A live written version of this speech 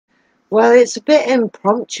Well, it's a bit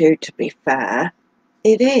impromptu, to be fair.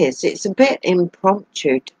 It is. It's a bit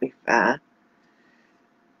impromptu, to be fair.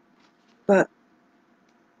 But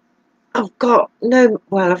I've got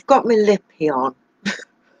I've got my lippy on.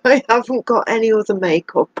 I haven't got any other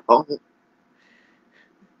makeup on.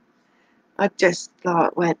 I just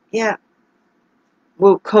went, yeah,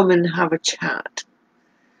 we'll come and have a chat.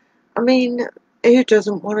 I mean, who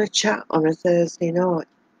doesn't want to chat on a Thursday night?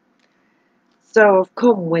 So I've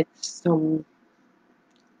come with some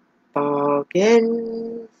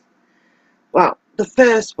bargains. Well, the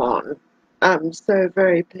first one, I'm so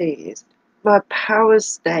very pleased. My Power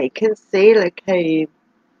Stay Concealer came.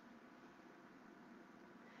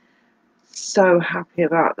 So happy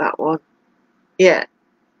about that one. Yeah,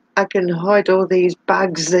 I can hide all these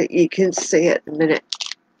bags that you can see at the minute.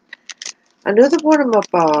 Another one of my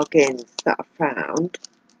bargains that I found.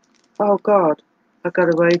 Oh God, I got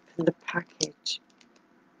to open the package.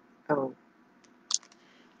 Oh,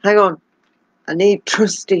 hang on. I need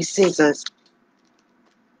trusty scissors.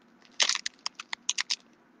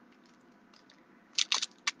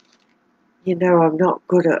 You know I'm not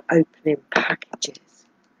good at opening packages.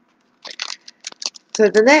 So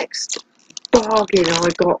the next bargain I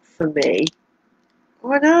got for me.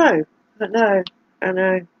 I know.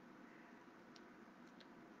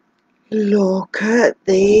 Look at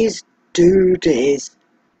these duties.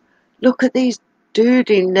 Look at these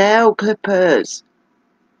duty nail clippers.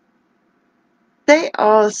 They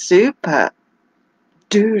are super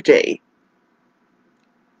duty.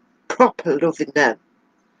 Proper loving them.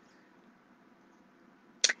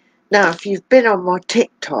 Now, if you've been on my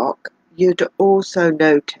TikTok, you'd also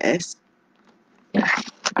notice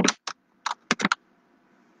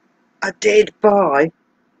I did buy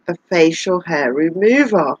a facial hair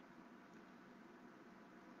remover.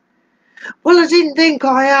 Well, I didn't think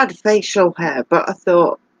I had facial hair, but I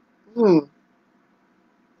thought,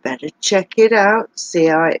 better check it out, see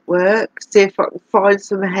how it works, see if I can find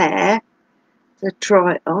some hair to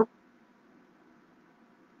try it on.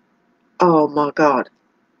 Oh my God,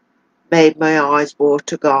 made my eyes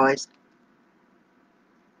water, guys.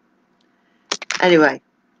 Anyway,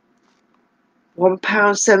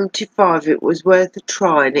 £1.75, it was worth a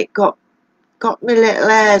try, and it got my little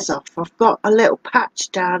hairs off. I've got a little patch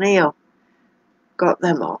down here, got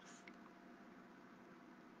them off.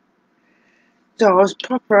 So I was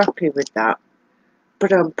proper happy with that,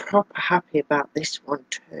 but I'm proper happy about this one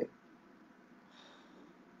too.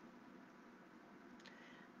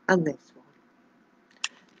 And this one.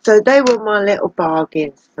 So they were my little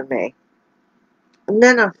bargains for me. And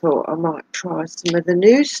then I thought I might try some of the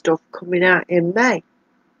new stuff coming out in May.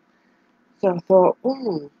 So I thought,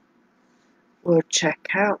 we'll check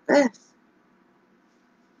out this.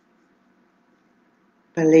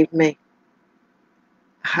 Believe me,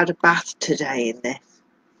 I had a bath today in this.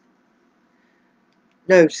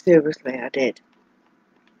 No, seriously, I did.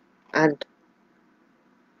 And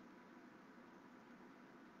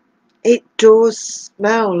it does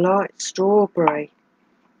smell like strawberry.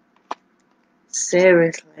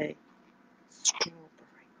 Seriously, strawberry.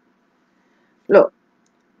 Look,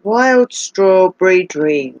 wild strawberry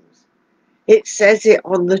dreams. It says it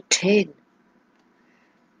on the tin.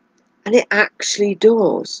 And it actually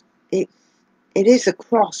does. It is a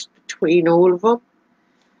cross between all of them.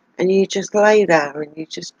 And you just lay there and you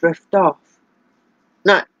just drift off.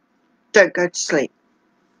 No, don't go to sleep.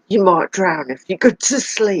 You might drown if you go to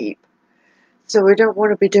sleep. So we don't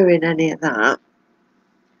want to be doing any of that.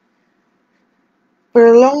 But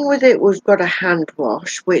along with it, we've got a hand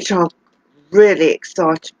wash, which I'm really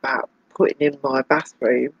excited about putting in my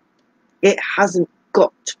bathroom. It hasn't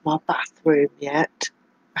got to my bathroom yet.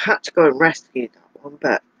 I had to go and rescue that one,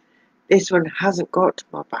 but this one hasn't got to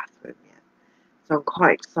my bathroom yet. So I'm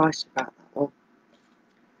quite excited about that one.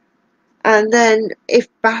 And then, if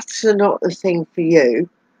baths are not the thing for you,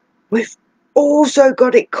 we've also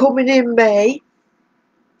got it coming in May.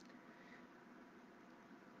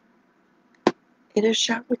 In a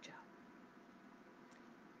shower gel.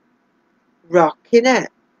 Rocking it.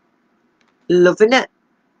 Loving it.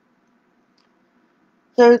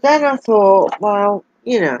 So then I thought, well,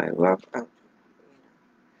 it'd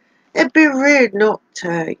be rude not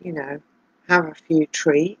to, have a few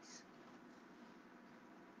treats.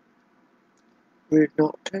 Rude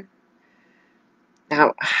not to.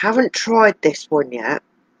 Now, I haven't tried this one yet.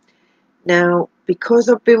 Now, because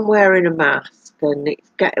I've been wearing a mask and it's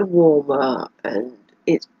getting warmer and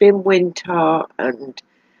it's been winter and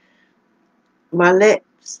my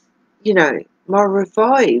lips, my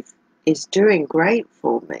Revive is doing great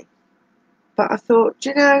for me. But I thought,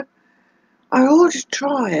 I ought to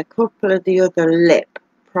try a couple of the other lip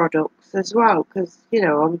products as well, because, you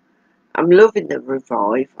know, I'm loving the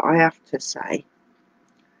Revive, I have to say.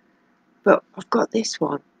 But I've got this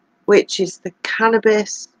one, which is the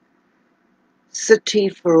Cannabis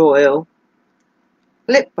Sativa Oil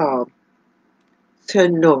Lip Balm to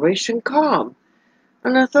nourish and calm.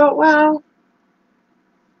 And I thought, well,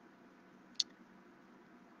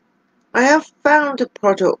 I have found a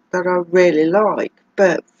product that I really like,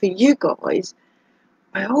 but for you guys,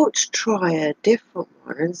 I ought to try a different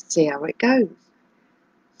one and see how it goes.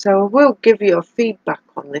 So I will give you a feedback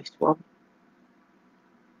on this one.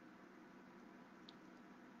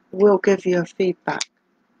 Will give you a feedback,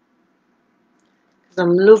 because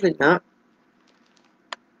I'm loving that.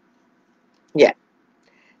 Yeah.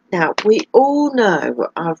 Now, we all know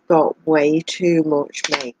I've got way too much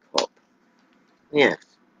makeup. Yes,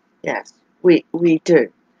 yes, we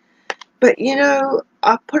do. But, you know,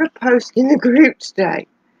 I put a post in the group today.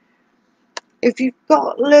 If you've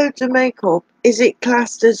got loads of makeup, is it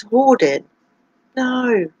classed as hoarding?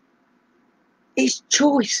 No. It's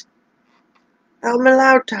choice. I'm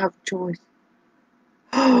allowed to have choice.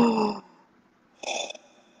 Oh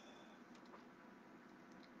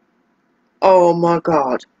my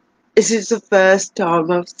god. This is the first time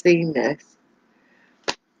I've seen this.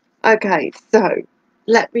 Okay, so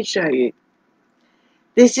let me show you.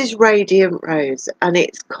 This is Radiant Rose and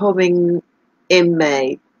it's coming in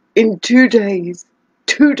May. In 2 days.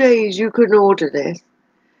 2 days you can order this.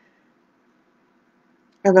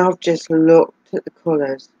 And I've just looked at the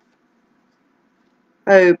colours.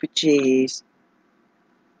 Oh, bejeez.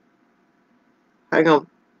 Hang on.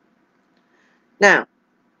 Now,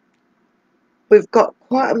 we've got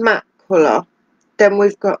quite a matte colour. Then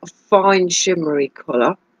we've got a fine shimmery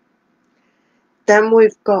colour. Then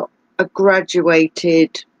we've got a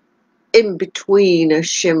graduated in between a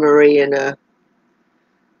shimmery and a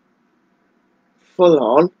full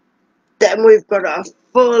on. Then we've got a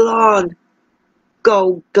full on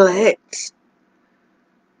gold glitz.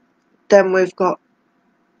 Then we've got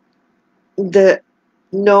the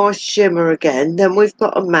nice shimmer again. Then we've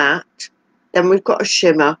got a matte. Then we've got a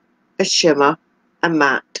shimmer, a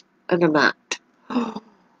matte, and a matte.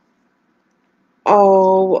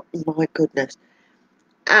 Oh my goodness.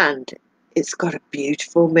 And it's got a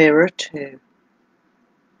beautiful mirror too.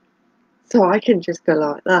 So I can just go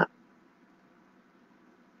like that.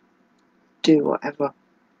 Do whatever.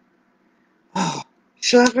 Oh,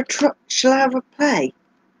 shall I have a play?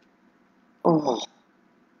 Oh,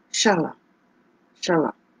 shall I? Shall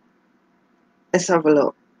I? Let's have a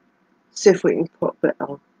look. See if we can put a bit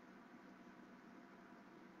on.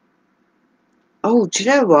 Oh, do you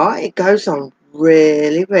know what? It goes on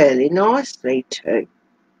really, really nicely too.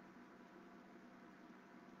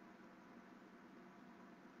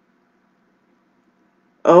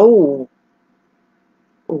 Oh.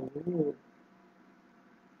 Ooh.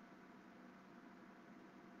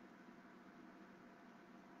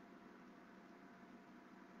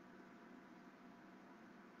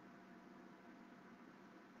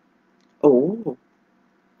 Oh.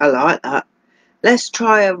 I like that. Let's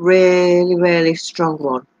try a really, really strong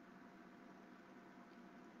one.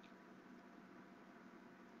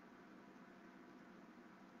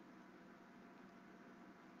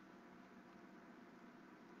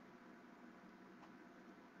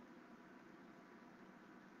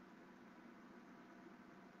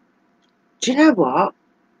 Do you know what?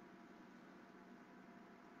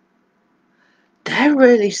 They're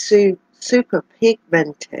really super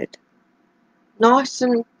pigmented. Nice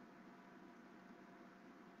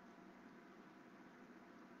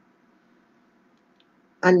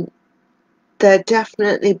and they're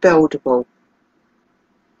definitely buildable.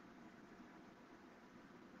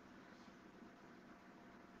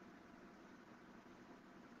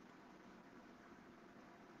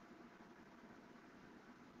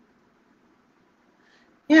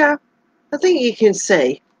 Yeah, I think you can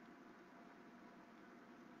see.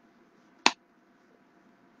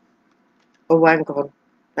 Oh, hang on.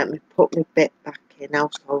 Let me put my bit back in,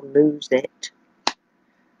 else I'll lose it.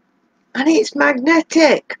 And it's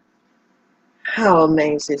magnetic. How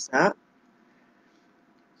amazing is that?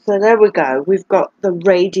 So there we go. We've got the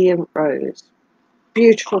Radiant Rose.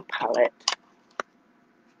 Beautiful palette.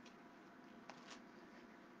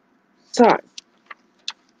 So,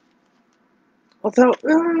 I thought,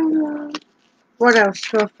 what else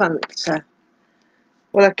do I fancy?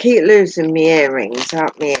 Well, I keep losing my earrings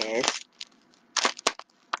out my ears.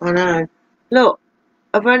 I know. Look,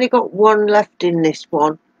 I've only got one left in this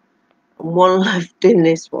one. And one left in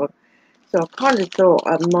this one. So I kind of thought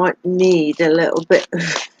I might need a little bit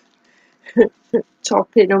of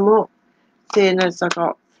topping them up. Seeing as I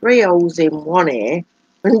got 3 holes in one ear.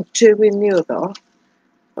 and 2 in the other.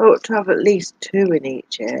 I ought to have at least 2 in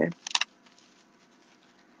each ear.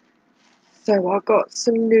 So I got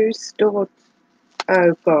some new studs.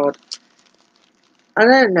 Oh God. I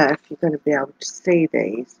don't know if you're going to be able to see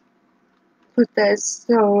these, but they're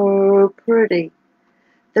so pretty.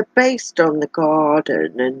 They're based on the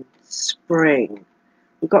garden and spring.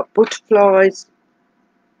 We've got butterflies,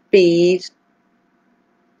 bees,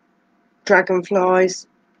 dragonflies,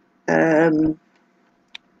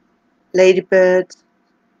 ladybirds,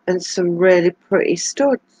 and some really pretty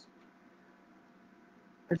studs.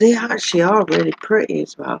 They actually are really pretty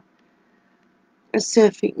as well. Let's see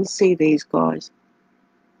if you can see these guys.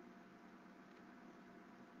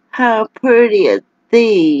 How pretty are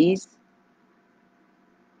these?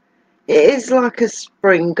 It is like a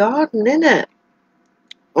spring garden, isn't it?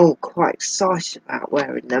 I'm quite excited about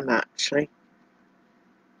wearing them actually.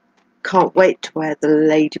 Can't wait to wear the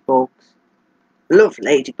ladybugs. Love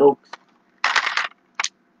ladybugs.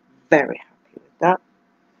 Very happy with that.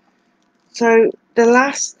 So the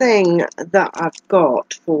last thing that I've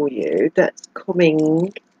got for you that's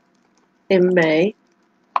coming in May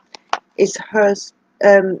is her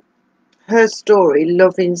story,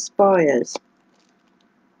 Love Inspires.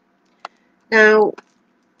 Now,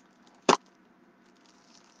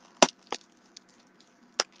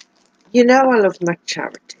 you know I love my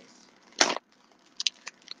charities,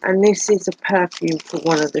 and this is a perfume for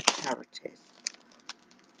one of the charities.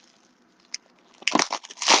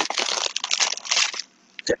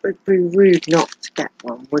 So it would be rude not to get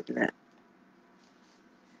one, wouldn't it?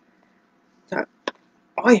 So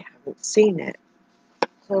I haven't seen it.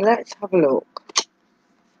 So let's have a look.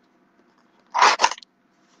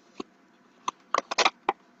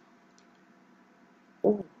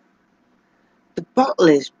 Oh, the bottle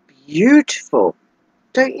is beautiful,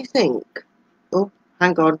 don't you think? Oh,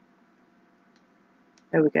 hang on.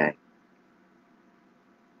 There we go.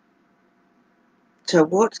 So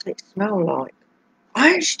what does it smell like?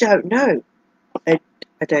 I actually don't know. I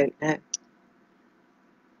don't know.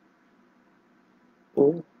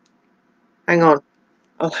 Oh, hang on.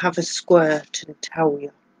 I'll have a squirt and tell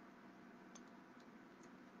you.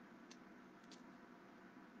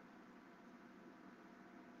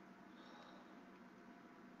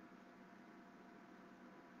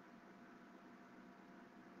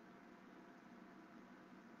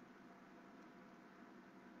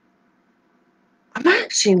 I'm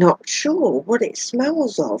actually not sure what it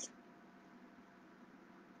smells of.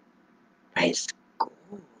 But it's good.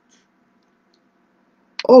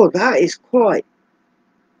 Oh, that is quite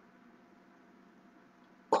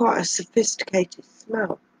a sophisticated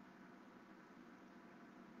smell.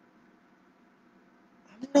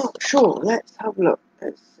 I'm not sure. Let's have a look.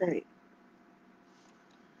 Let's see.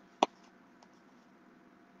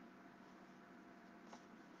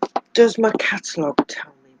 Does my catalogue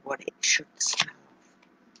tell me what it should smell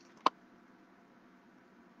of?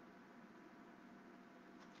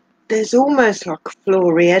 There's almost like a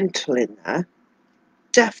floriental in there.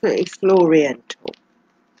 Definitely floriental.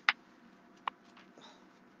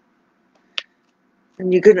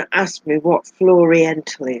 And you're going to ask me what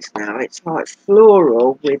floriental is now. It's like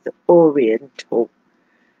floral with oriental.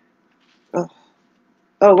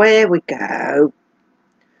 Oh, here we go.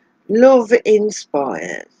 Love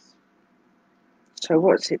Inspires. So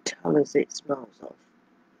what's it tell us it smells of?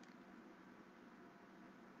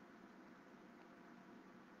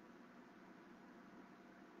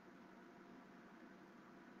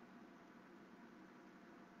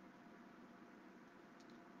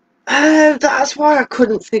 Oh, that's why I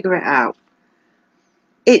couldn't figure it out.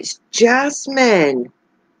 It's jasmine.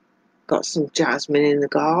 Got some jasmine in the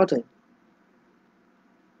garden.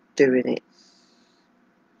 Doing it.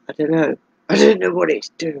 I don't know. I don't know what it's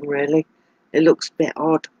doing really. It looks a bit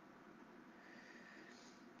odd.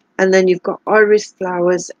 And then you've got iris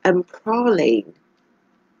flowers and praline.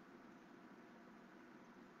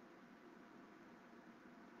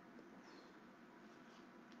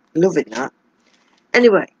 Loving that.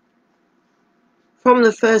 Anyway, from the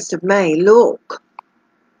 1st of May, look.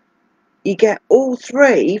 You get all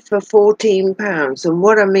 3 for £14. And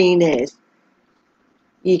what I mean is,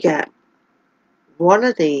 you get one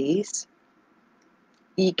of these,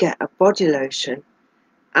 you get a body lotion,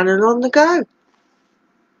 and an on the go.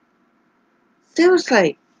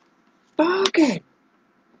 Seriously, bargain.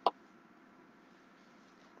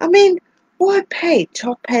 I mean, why pay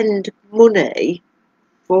top end money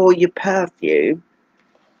for your perfume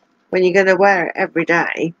when you're going to wear it every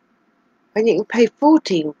day, when you can pay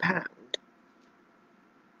 £14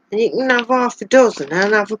 and you can have half a dozen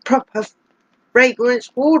and have a proper fragrance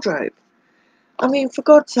wardrobe? I mean, for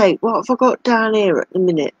God's sake, what have I got down here at the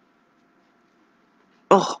minute?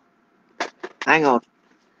 Oh, hang on.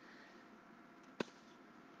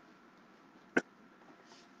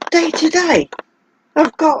 Day to day,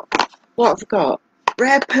 I've got, what have I got?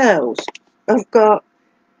 Rare pearls. I've got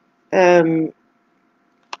Traction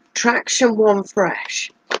One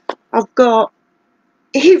Fresh. I've got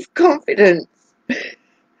Eve Confidence.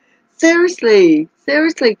 Seriously,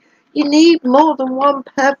 you need more than one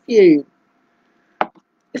perfume.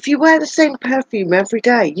 If you wear the same perfume every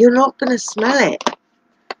day, you're not going to smell it.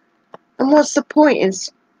 And what's the point in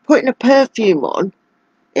putting a perfume on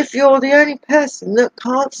if you're the only person that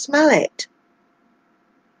can't smell it?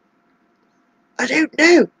 I don't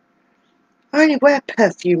know. I only wear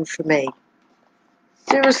perfume for me.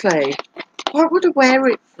 Seriously, why would I wear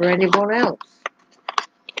it for anyone else?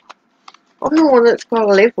 I'm the one that's got to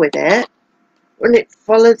live with it when it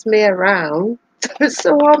follows me around,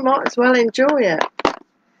 so I might as well enjoy it.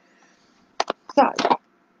 So,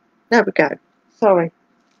 there we go. Sorry,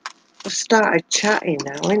 I've started chatting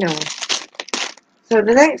now, I know. So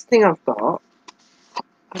the next thing I've got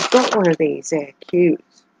one of these here, cute.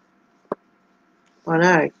 I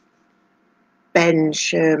know, Ben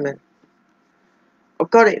Sherman. I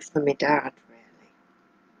got it for my dad, really.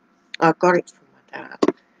 I got it from my dad.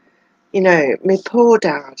 You know, my poor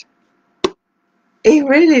dad, he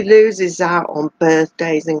really loses out on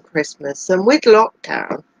birthdays and Christmas. And with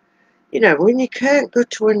lockdown, you know, when you can't go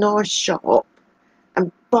to a nice shop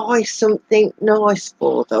and buy something nice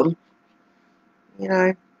for them, you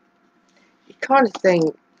know, you kind of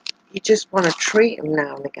think you just want to treat them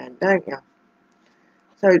now and again, don't you?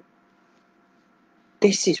 So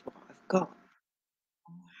this is what I've got.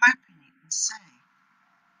 I'm hoping you can see.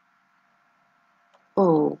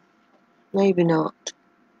 Oh, maybe not.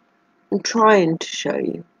 I'm trying to show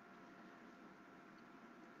you.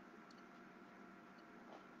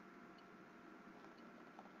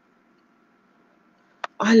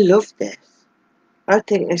 I love this. I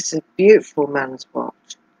think this is a beautiful man's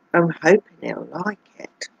watch. I'm hoping he'll like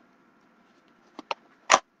it.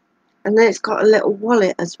 And then it's got a little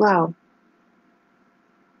wallet as well,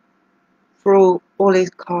 for all his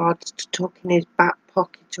cards to tuck in his back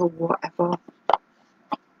pocket or whatever.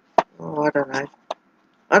 Oh, I don't know.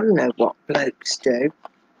 I don't know what blokes do.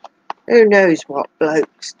 Who knows what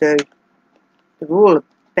blokes do? They're all a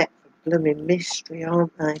bit of a blooming mystery,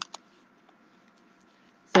 aren't they?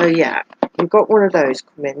 So yeah, we've got one of those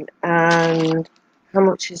coming, and how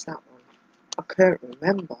much is that one? I can't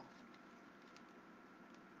remember.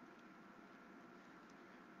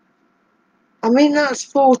 I mean, that's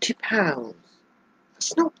 £40.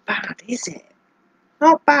 It's not bad, is it?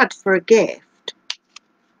 Not bad for a gift.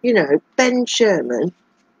 You know, Ben Sherman.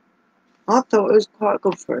 I thought it was quite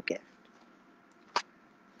good for a gift.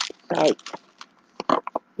 So,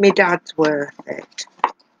 my dad's worth it.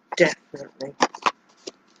 Definitely.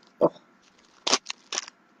 Oh,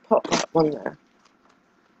 pop that one there.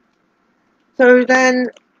 So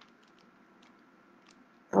then,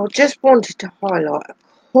 I just wanted to highlight a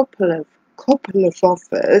couple of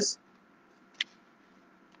offers.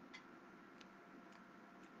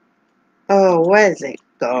 Oh, where's it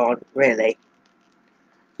gone, really?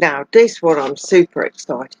 Now, this one I'm super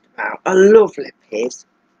excited about. I love lip ears.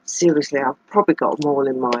 Seriously, I've probably got them all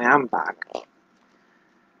in my handbag.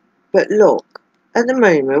 But look, at the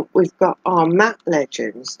moment, we've got our Matte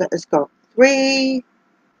Legends that has got 3,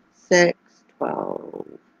 6, 12,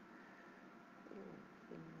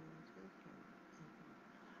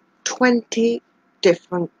 20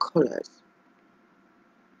 different colours.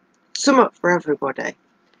 Some up for everybody.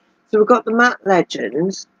 So we've got the Matte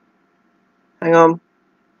Legends. Hang on.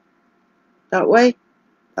 That way?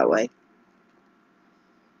 That way.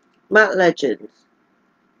 Matte Legends.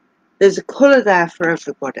 There's a colour there for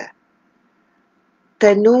everybody.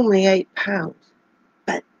 They're normally £8.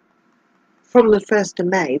 But from the 1st of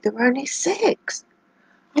May, they're only 6.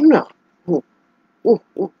 I'm not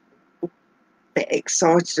bit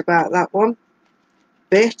excited about that one.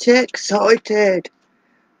 Bit excited.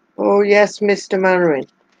 Oh yes, Mr. Mannering.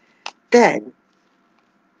 Then,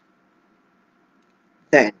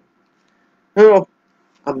 oh,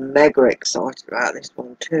 I'm mega excited about this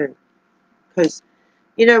one too. Because,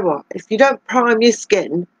 you know what, if you don't prime your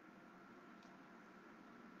skin,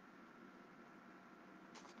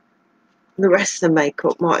 the rest of the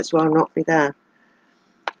makeup might as well not be there.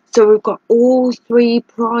 So we've got all 3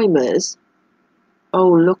 primers. Oh,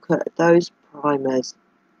 look at those primers.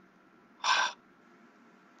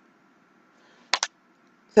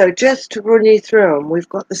 So just to run you through them, we've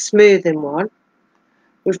got the smoothing one,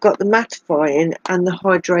 we've got the mattifying and the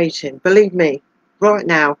hydrating. Believe me, right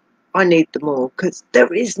now, I need them all because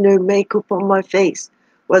there is no makeup on my face.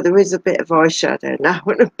 Well, there is a bit of eyeshadow now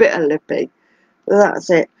and a bit of lippy. That's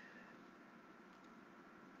it.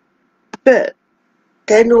 But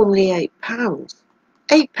they're normally £8.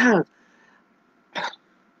 £8.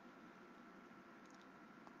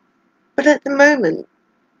 But at the moment,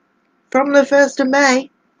 from the 1st of May,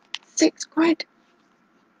 £6.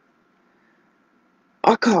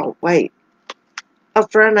 I can't wait.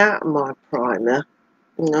 I've run out of my primer.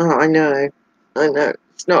 No, I know.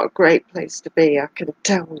 It's not a great place to be, I can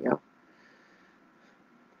tell you.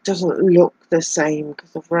 It doesn't look the same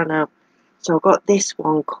because I've run out. So I've got this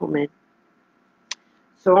one coming.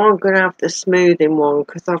 So I'm going to have the smoothing one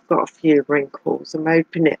because I've got a few wrinkles. I'm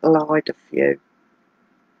hoping it'll hide a few.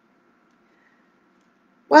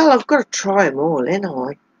 Well, I've got to try them all, ain't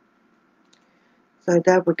I? So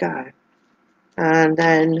there we go. And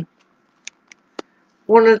then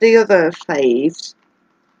one of the other faves,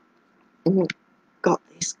 got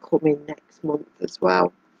this coming next month as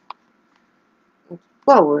well.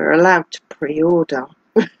 Well, we're allowed to pre-order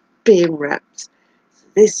being wrapped. So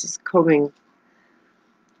this is coming.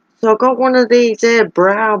 So I got one of these here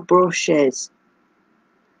brow brushes.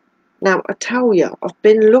 Now I tell you, I've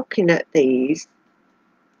been looking at these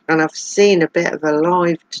and I've seen a bit of a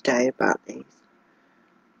live today about these.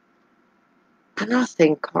 And I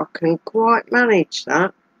think I can quite manage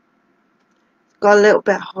that. It's got a little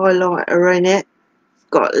bit of highlighter in it. It's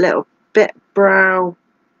got a little bit of brow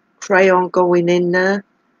crayon going in there.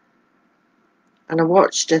 And I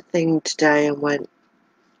watched a thing today and went,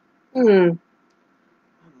 I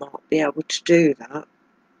might be able to do that.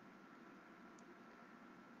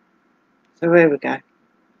 So here we go.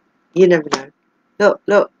 You never know.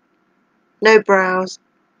 Look. No brows.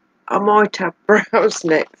 I might have brows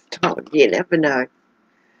next time. You never know.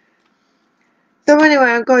 So anyway,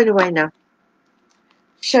 I'm going away now.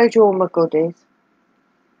 Showed you all my goodies.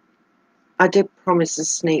 I did promise a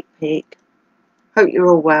sneak peek. Hope you're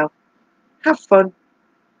all well. Have fun.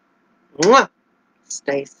 Mwah.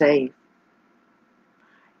 Stay safe.